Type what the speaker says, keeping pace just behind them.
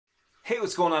Hey,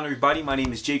 what's going on everybody? My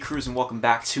name is Cruz and welcome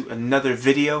back to another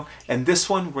video. And this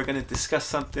one we're going to discuss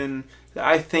something that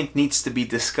I think needs to be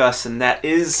discussed, and that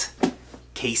is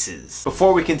cases.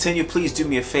 Before we continue, please do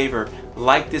me a favor,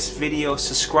 like this video,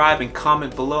 subscribe and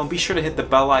comment below, and be sure to hit the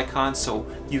bell icon so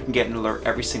you can get an alert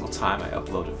every single time I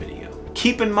upload a video.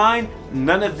 Keep in mind,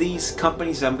 none of these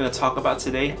companies that I'm going to talk about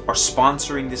today are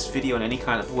sponsoring this video in any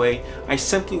kind of way. I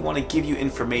simply want to give you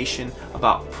information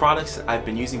about products that I've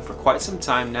been using for quite some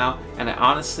time now, and I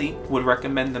honestly would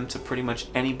recommend them to pretty much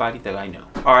anybody that I know.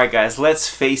 Alright guys, let's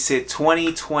face it,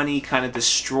 2020 kind of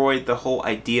destroyed the whole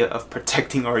idea of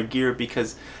protecting our gear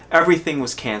because everything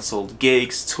was canceled.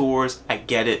 Gigs, tours, I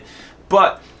get it.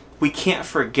 But we can't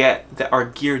forget that our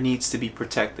gear needs to be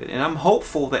protected. And I'm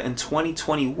hopeful that in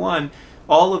 2021,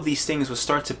 all of these things will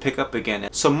start to pick up again.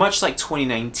 So much like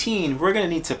 2019, we're going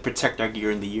to need to protect our gear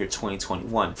in the year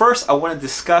 2021. First, I want to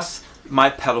discuss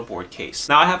my pedalboard case.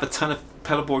 Now, I have a ton of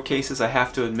pedalboard cases, I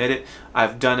have to admit it.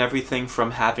 I've done everything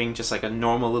from having just like a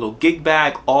normal little gig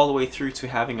bag all the way through to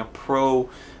having a pro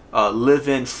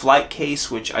live-in flight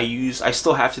case, which I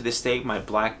still have to this day, my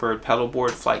Blackbird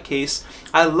pedalboard flight case.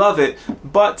 I love it,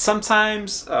 but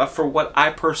sometimes for what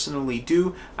I personally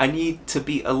do, I need to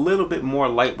be a little bit more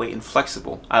lightweight and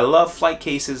flexible. I love flight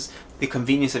cases, the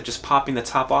convenience of just popping the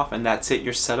top off and that's it,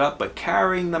 you're set up, but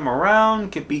carrying them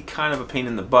around can be kind of a pain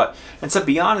in the butt. And to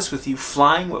be honest with you,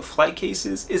 flying with flight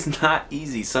cases is not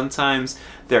easy. Sometimes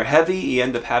they're heavy, you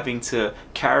end up having to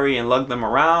carry and lug them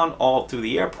around all through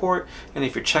the airport, and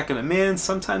if you're checking them in,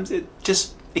 sometimes it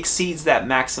just exceeds that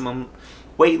maximum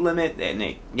weight limit and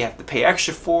you have to pay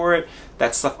extra for it.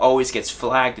 That stuff always gets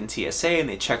flagged in TSA and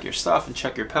they check your stuff and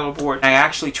check your pedalboard. I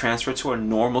actually transferred to a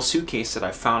normal suitcase that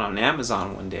I found on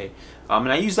Amazon one day.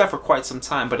 And I used that for quite some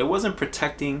time, but it wasn't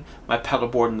protecting my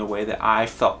pedalboard in the way that I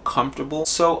felt comfortable.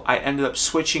 So I ended up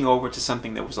switching over to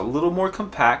something that was a little more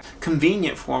compact,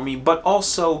 convenient for me, but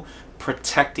also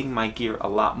protecting my gear a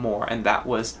lot more, and that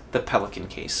was the Pelican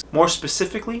case. More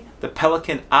specifically, the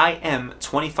Pelican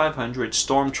IM2500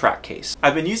 Storm Track case.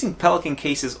 I've been using Pelican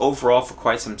cases overall for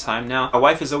quite some time now. My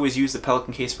wife has always used the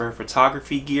Pelican case for her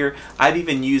photography gear. I've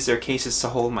even used their cases to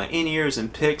hold my in-ears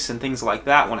and picks and things like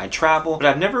that when I travel, but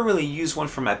I've never really used one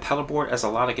for my pedalboard as a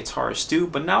lot of guitarists do,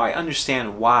 but now I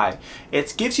understand why.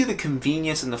 It gives you the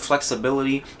convenience and the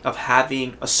flexibility of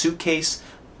having a suitcase,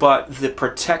 but the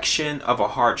protection of a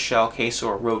hard shell case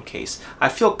or a road case. I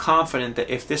feel confident that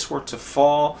if this were to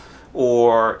fall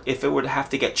or if it would have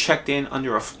to get checked in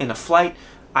in a flight,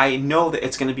 I know that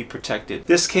it's going to be protected.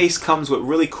 This case comes with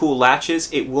really cool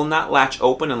latches. It will not latch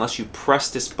open unless you press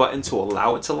this button to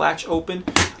allow it to latch open.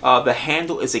 The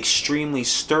handle is extremely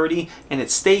sturdy and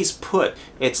it stays put.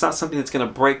 It's not something that's going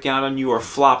to break down on you or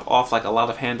flop off like a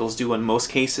lot of handles do in most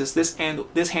cases. This handle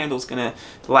is going to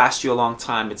last you a long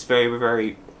time. It's very,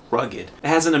 very rugged. It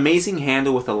has an amazing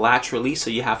handle with a latch release, so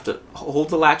you have to hold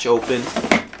the latch open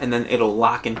and then it'll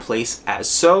lock in place as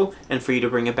so, and for you to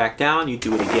bring it back down, you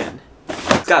do it again.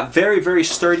 It's got very, very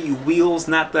sturdy wheels,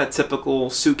 not the typical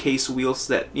suitcase wheels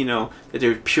that, you know, that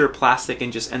they're pure plastic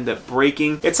and just end up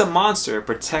breaking. It's a monster. It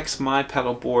protects my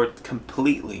pedalboard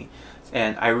completely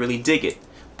and I really dig it.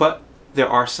 But there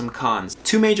are some cons.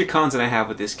 Two major cons that I have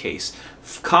with this case.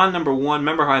 Con number one,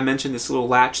 remember how I mentioned this little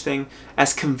latch thing?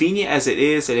 As convenient as it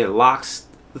is that it locks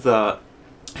the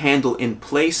handle in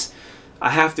place, I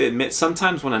have to admit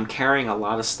sometimes when I'm carrying a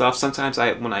lot of stuff, sometimes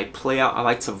when I play out, I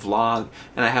like to vlog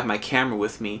and I have my camera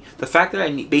with me. The fact that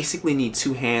I basically need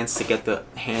two hands to get the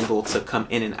handle to come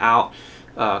in and out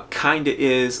kinda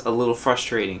is a little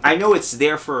frustrating. I know it's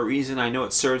there for a reason, I know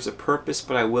it serves a purpose,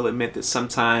 but I will admit that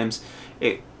sometimes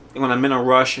when I'm in a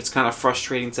rush, it's kind of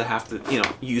frustrating to have to, you know,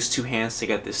 use two hands to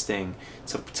get this thing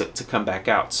to come back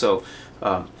out. So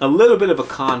a little bit of a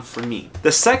con for me.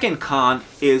 The second con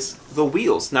is the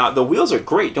wheels. Now the wheels are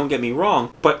great, don't get me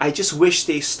wrong, but I just wish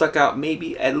they stuck out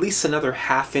maybe at least another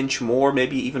 ½ inch more,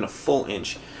 maybe even a full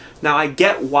inch. Now I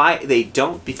get why they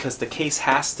don't, because the case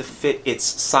has to fit its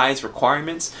size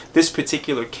requirements. This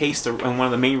particular case, and one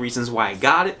of the main reasons why I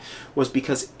got it, was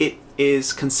because it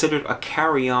is considered a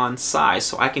carry-on size.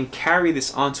 So I can carry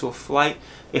this onto a flight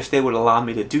if they would allow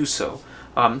me to do so.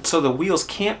 So the wheels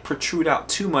can't protrude out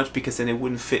too much because then it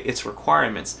wouldn't fit its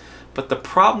requirements. But the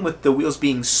problem with the wheels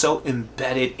being so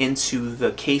embedded into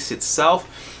the case itself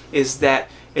is that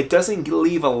it doesn't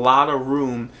leave a lot of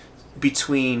room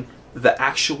between the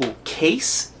actual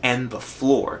case and the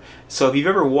floor. So if you've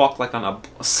ever walked like on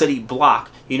a city block,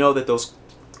 you know that those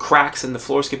cracks and the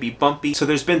floors could be bumpy. So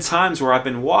there's been times where I've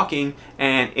been walking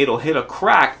and it'll hit a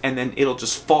crack and then it'll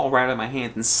just fall right out of my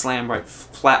hand and slam right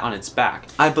flat on its back.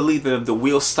 I believe that if the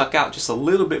wheel stuck out just a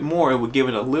little bit more, it would give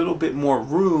it a little bit more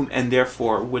room and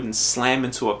therefore it wouldn't slam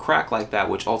into a crack like that,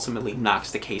 which ultimately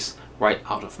knocks the case right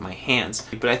out of my hands.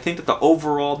 But I think that the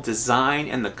overall design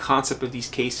and the concept of these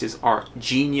cases are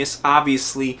genius.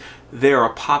 Obviously, they're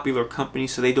a popular company,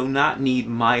 so they do not need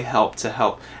my help to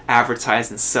help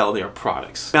advertise and sell their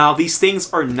products. Now, these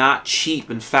things are not cheap.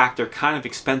 In fact, they're kind of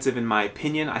expensive in my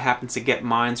opinion. I happened to get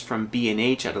mine from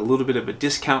B&H at a little bit of a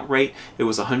discount rate. It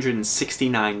was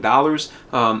 $169.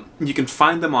 You can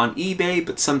find them on eBay,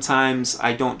 but sometimes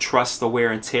I don't trust the wear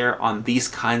and tear on these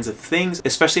kinds of things,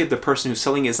 especially if the person who's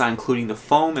selling it is not including the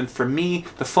foam. And for me,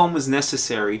 the foam was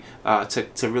necessary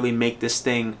to really make this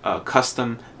thing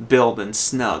custom build and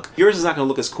snug. Yours is not going to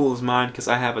look as cool as mine because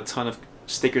I have a ton of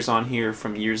stickers on here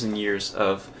from years and years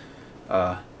of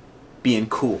being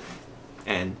cool,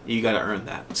 and you got to earn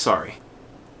that. Sorry,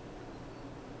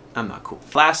 I'm not cool.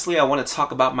 Lastly, I want to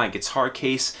talk about my guitar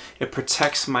case. It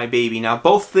protects my baby. Now,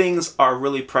 both things are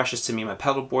really precious to me. My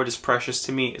pedal board is precious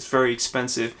to me. It's very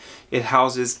expensive. It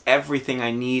houses everything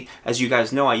I need. As you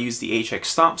guys know, I use the HX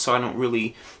Stomp, so I don't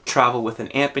really travel with an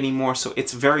amp anymore. So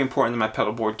it's very important that my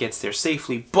pedal board gets there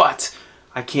safely, but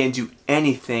I can't do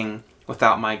anything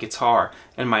without my guitar.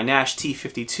 And my Nash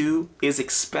T52 is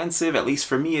expensive, at least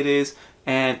for me it is,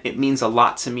 and it means a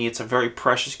lot to me. It's a very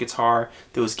precious guitar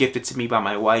that was gifted to me by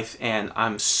my wife, and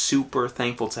I'm super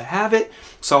thankful to have it,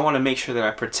 so I want to make sure that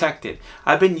I protect it.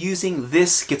 I've been using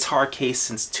this guitar case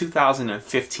since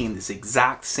 2015, this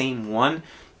exact same one,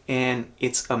 and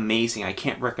it's amazing. I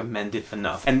can't recommend it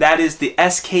enough. And that is the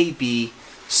SKB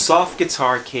soft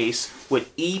guitar case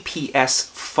with EPS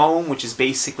foam, which is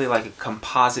basically like a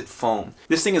composite foam.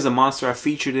 This thing is a monster. I've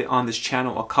featured it on this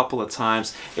channel a couple of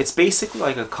times. It's basically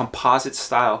like a composite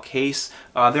style case.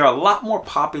 They're a lot more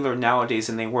popular nowadays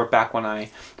than they were back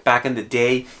in the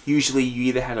day. Usually you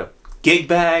either had a gig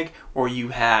bag or you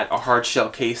had a hard shell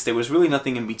case. There was really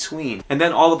nothing in between. And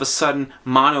then all of a sudden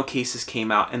mono cases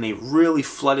came out and they really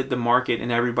flooded the market and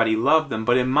everybody loved them.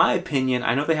 But in my opinion,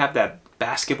 I know they have that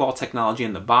basketball technology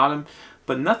in the bottom,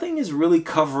 but nothing is really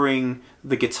covering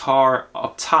the guitar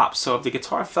up top. So if the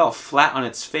guitar fell flat on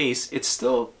its face, it's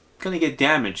still going to get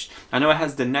damaged. I know it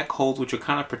has the neck holds, which will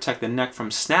kind of protect the neck from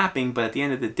snapping, but at the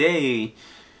end of the day,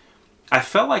 I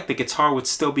felt like the guitar would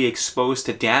still be exposed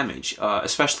to damage,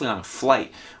 especially on a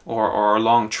flight or a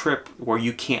long trip where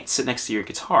you can't sit next to your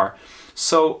guitar.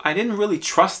 So I didn't really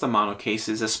trust the mono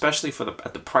cases, especially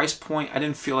at the price point. I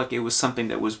didn't feel like it was something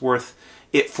that was worth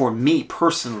it for me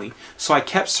personally. So I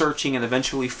kept searching and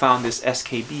eventually found this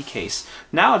SKB case.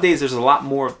 Nowadays there's a lot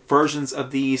more versions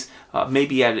of these,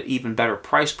 maybe at an even better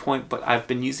price point, but I've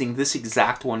been using this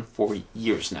exact one for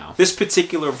years now. This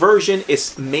particular version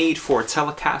is made for a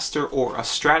Telecaster or a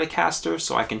Stratocaster,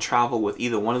 so I can travel with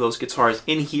either one of those guitars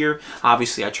in here.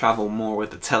 Obviously I travel more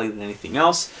with the Tele than anything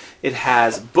else. It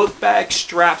has book bag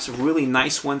straps, really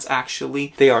nice ones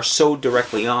actually. They are sewed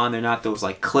directly on. They're not those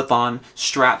like clip-on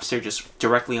straps, they're just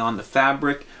directly on the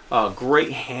fabric.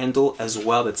 Great handle as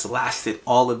well that's lasted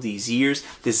all of these years.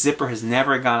 The zipper has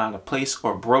never gone out of place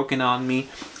or broken on me.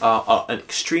 An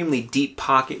extremely deep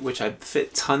pocket, which I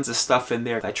fit tons of stuff in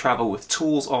there. I travel with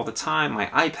tools all the time, my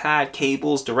iPad,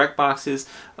 cables, direct boxes,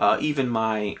 even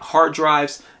my hard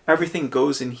drives. Everything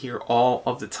goes in here all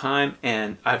of the time,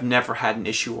 and I've never had an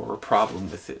issue or a problem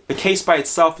with it. The case by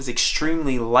itself is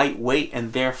extremely lightweight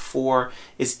and therefore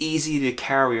is easy to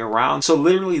carry around. So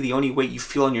literally the only weight you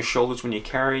feel on your shoulders when you're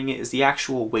carrying it is the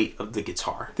actual weight of the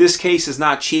guitar. This case is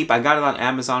not cheap. I got it on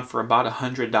Amazon for about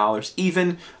 $100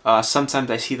 even. Sometimes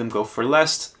I see them go for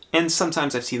less, and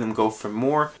sometimes I see them go for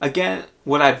more. Again,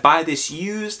 would I buy this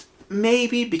used?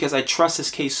 Maybe, because I trust this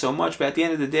case so much, but at the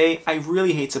end of the day, I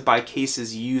really hate to buy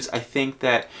cases used. I think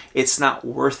that it's not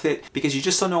worth it because you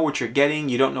just don't know what you're getting.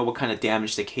 You don't know what kind of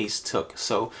damage the case took.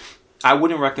 So I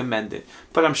wouldn't recommend it,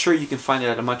 but I'm sure you can find it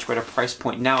at a much better price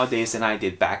point nowadays than I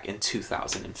did back in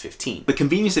 2015. The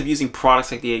convenience of using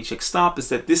products like the HX Stomp is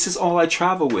that this is all I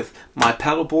travel with, my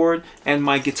pedal board and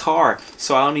my guitar,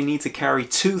 so I only need to carry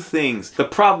two things. The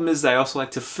problem is that I also like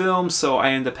to film, so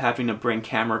I end up having to bring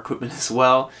camera equipment as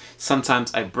well.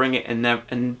 Sometimes I bring it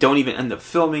and don't even end up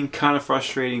filming, kind of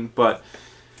frustrating, but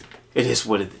it is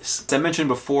what it is. As I mentioned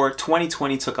before,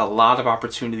 2020 took a lot of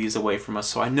opportunities away from us,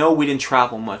 so I know we didn't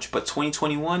travel much, but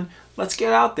 2021, let's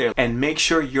get out there and make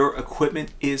sure your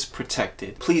equipment is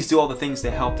protected. Please do all the things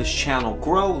that help this channel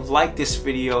grow. Like this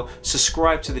video,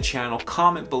 subscribe to the channel,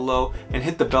 comment below, and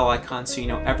hit the bell icon so you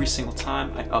know every single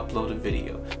time I upload a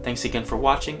video. Thanks again for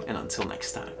watching, and until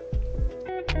next time.